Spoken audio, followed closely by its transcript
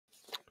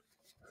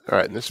All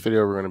right, in this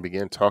video, we're going to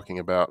begin talking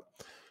about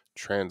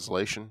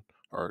translation,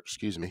 or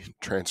excuse me,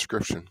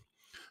 transcription,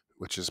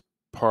 which is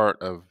part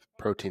of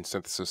protein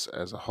synthesis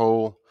as a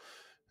whole.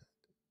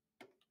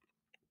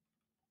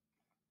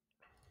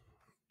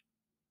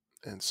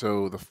 And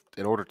so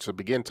in order to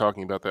begin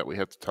talking about that, we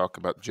have to talk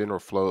about general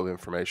flow of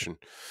information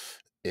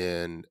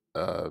in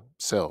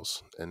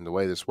cells. And the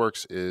way this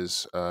works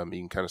is you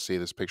can kind of see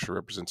this picture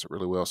represents it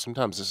really well.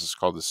 Sometimes this is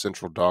called the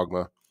central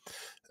dogma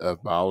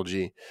of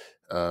biology,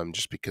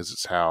 just because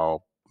it's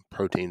how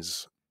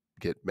proteins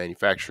get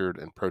manufactured,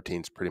 and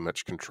proteins pretty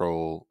much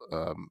control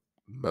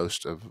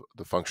most of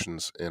the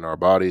functions in our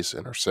bodies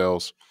and our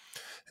cells.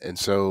 And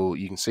so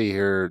you can see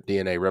here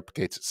DNA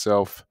replicates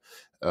itself.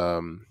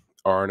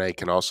 RNA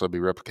can also be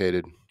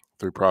replicated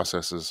through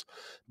processes,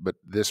 but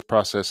this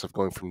process of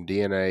going from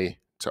DNA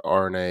to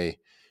RNA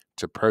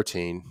to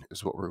protein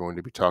is what we're going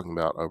to be talking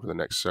about over the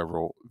next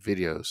several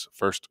videos.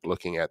 First,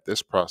 looking at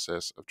this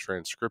process of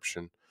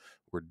transcription,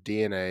 where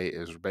DNA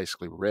is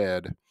basically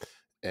read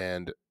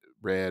and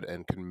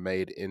can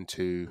made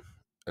into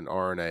an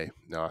RNA.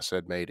 Now, I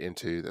said made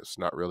into, that's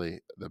not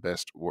really the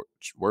best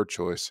word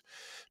choice,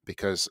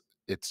 because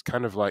it's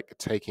kind of like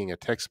taking a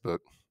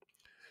textbook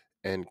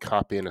and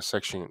copying a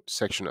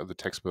section of the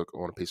textbook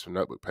on a piece of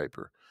notebook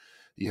paper.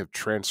 You have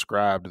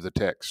transcribed the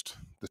text.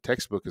 The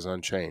textbook is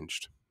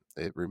unchanged.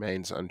 It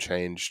remains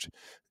unchanged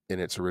in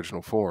its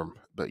original form,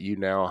 but you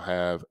now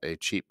have a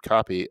cheap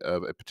copy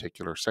of a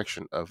particular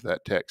section of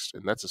that text.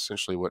 And that's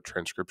essentially what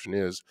transcription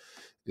is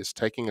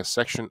taking a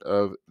section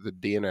of the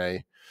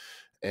DNA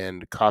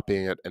and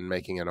copying it and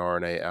making an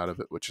RNA out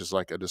of it, which is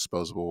like a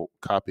disposable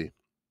copy.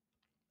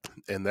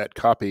 And that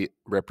copy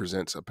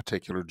represents a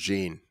particular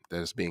gene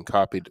that is being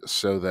copied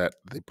so that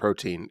the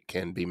protein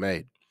can be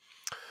made.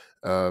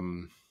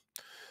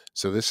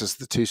 So this is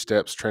the two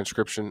steps,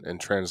 transcription and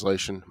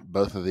translation.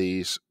 Both of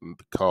these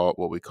call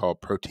what we call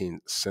protein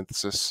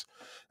synthesis,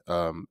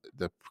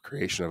 the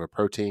creation of a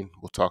protein.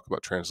 We'll talk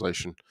about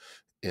translation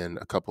in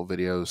a couple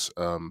videos,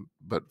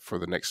 but for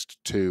the next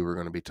two, we're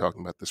going to be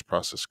talking about this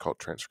process called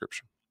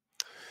transcription.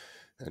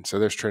 And so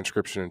there's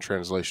transcription and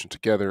translation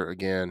together.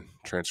 Again,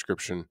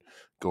 transcription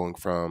going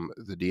from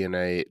the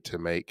DNA to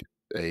make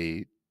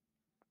a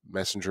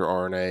messenger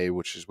RNA,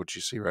 which is what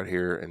you see right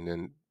here, and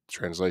then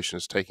translation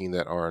is taking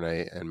that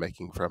RNA and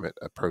making from it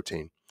a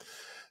protein.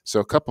 So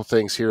a couple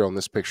things here on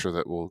this picture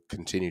that we'll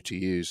continue to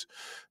use.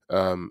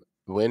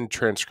 When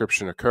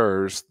transcription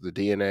occurs, the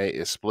DNA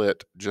is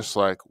split just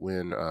like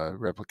when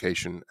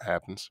replication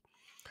happens.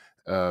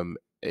 And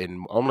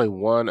only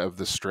one of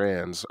the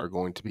strands are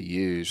going to be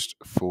used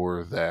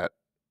for that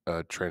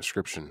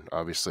transcription.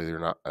 Obviously, they're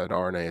not. An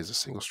RNA is a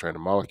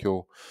single-stranded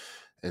molecule,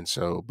 and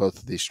so both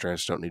of these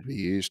strands don't need to be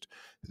used.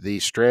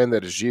 The strand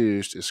that is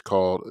used is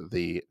called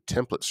the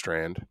template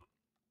strand.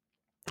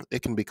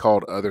 It can be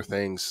called other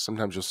things.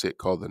 Sometimes you'll see it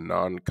called the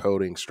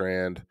non-coding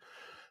strand,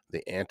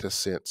 the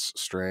antisense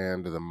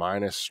strand, the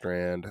minus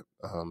strand.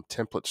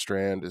 Template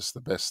strand is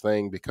the best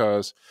thing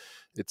because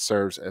it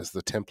serves as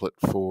the template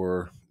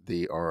for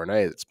the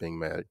RNA that's being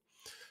made.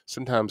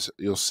 Sometimes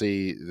you'll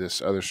see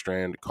this other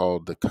strand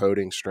called the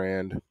coding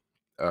strand.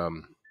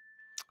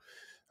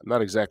 I'm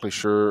not exactly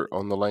sure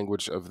on the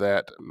language of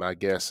that. My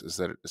guess is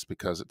that it's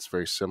because it's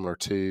very similar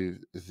to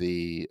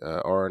the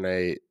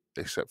RNA,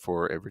 except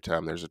for every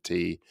time there's a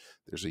T,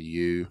 there's a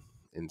U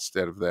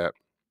instead of that.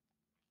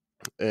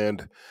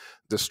 And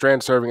the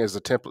strand serving as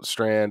the template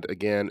strand,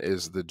 again,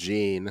 is the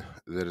gene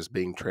that is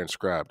being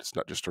transcribed. It's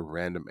not just a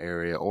random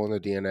area on the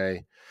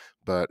DNA,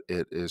 but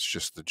it is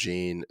just the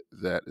gene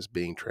that is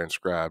being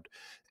transcribed.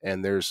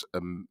 And there's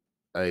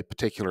a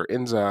particular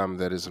enzyme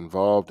that is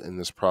involved in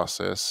this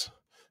process,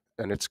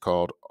 and it's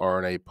called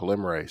RNA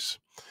polymerase.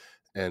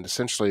 And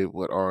essentially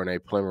what RNA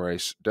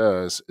polymerase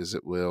does is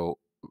it will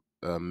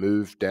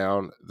move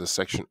down the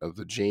section of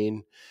the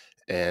gene,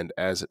 and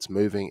as it's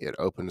moving, it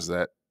opens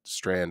that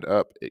strand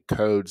up. It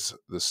codes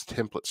this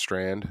template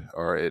strand,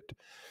 or it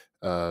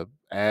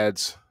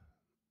adds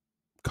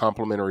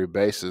complementary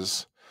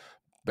bases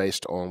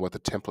based on what the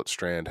template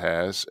strand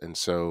has. And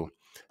so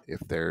if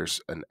there's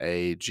an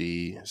A,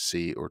 G,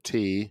 C, or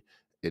T,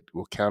 it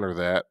will counter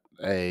that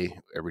A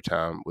every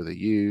time with a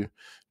U,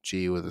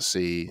 G with a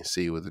C,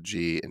 C with a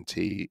G, and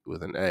T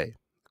with an A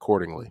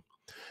accordingly,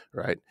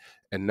 right?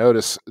 And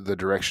notice the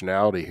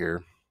directionality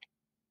here.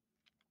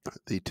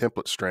 The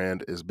template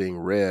strand is being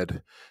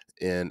read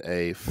in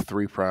a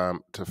 3'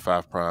 to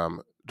 5'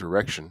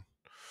 direction,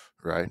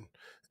 right?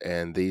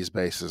 And these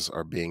bases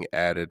are being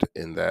added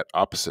in that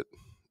opposite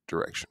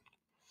direction.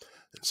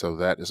 And so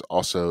that is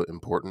also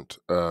important.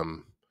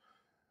 Moving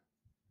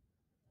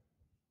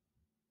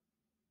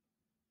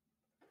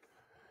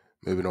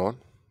on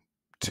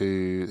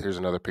to, here's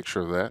another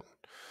picture of that.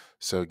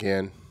 So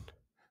again,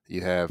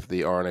 you have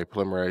the RNA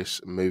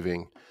polymerase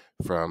moving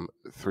from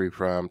 3'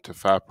 to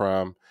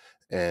 5',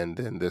 and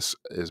then this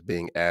is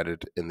being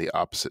added in the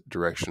opposite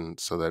direction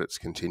so that it's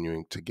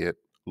continuing to get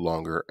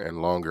longer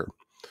and longer.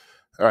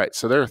 All right,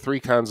 so there are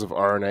three kinds of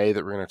RNA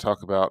that we're going to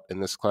talk about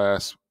in this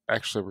class.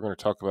 Actually, we're going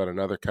to talk about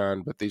another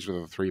kind, but these are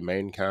the three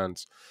main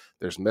kinds.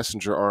 There's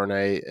messenger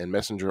RNA, and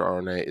messenger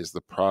RNA is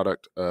the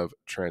product of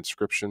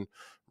transcription.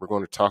 We're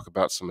going to talk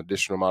about some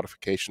additional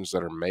modifications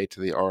that are made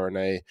to the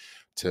RNA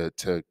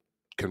to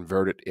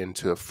convert it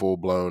into a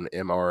full-blown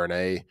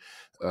mRNA.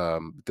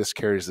 This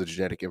carries the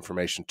genetic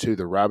information to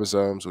the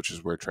ribosomes, which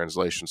is where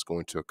translation is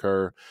going to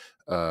occur.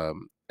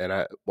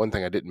 One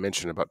thing I didn't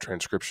mention about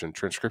transcription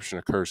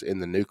occurs in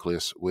the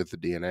nucleus with the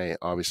DNA.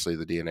 Obviously,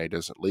 the DNA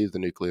doesn't leave the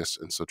nucleus,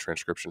 and so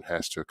transcription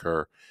has to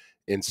occur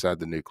inside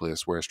the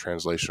nucleus, whereas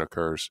translation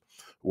occurs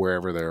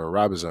wherever there are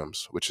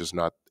ribosomes, which is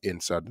not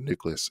inside the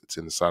nucleus. It's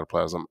in the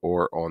cytoplasm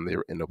or on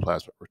the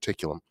endoplasmic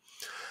reticulum.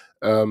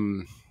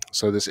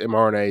 So this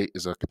mRNA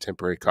is a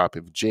contemporary copy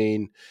of a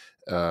gene.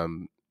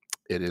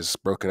 It is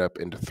broken up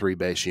into 3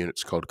 base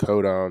units called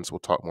codons. We'll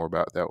talk more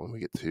about that when we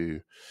get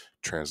to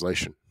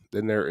translation.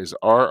 Then there is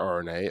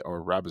rRNA,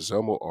 or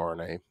ribosomal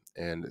RNA,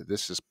 and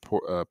this is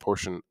a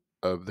portion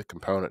of the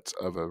components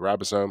of a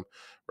ribosome.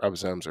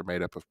 Ribosomes are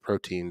made up of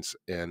proteins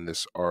in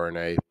this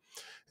RNA,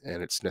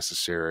 and it's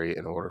necessary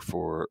in order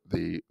for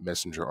the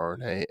messenger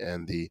RNA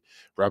and the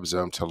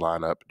ribosome to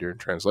line up during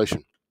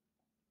translation.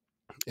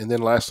 And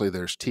then lastly,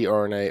 there's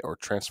tRNA, or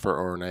transfer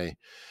RNA,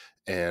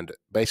 and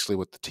basically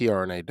what the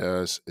tRNA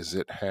does is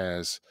it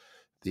has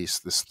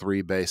this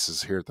 3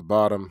 bases here at the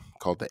bottom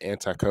called the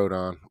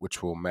anticodon,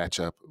 which will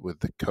match up with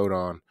the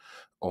codon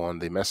on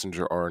the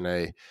messenger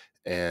RNA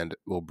and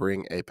will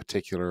bring a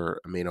particular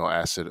amino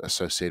acid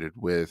associated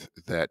with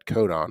that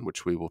codon,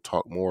 which we will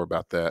talk more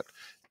about that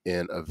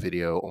in a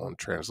video on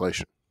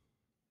translation.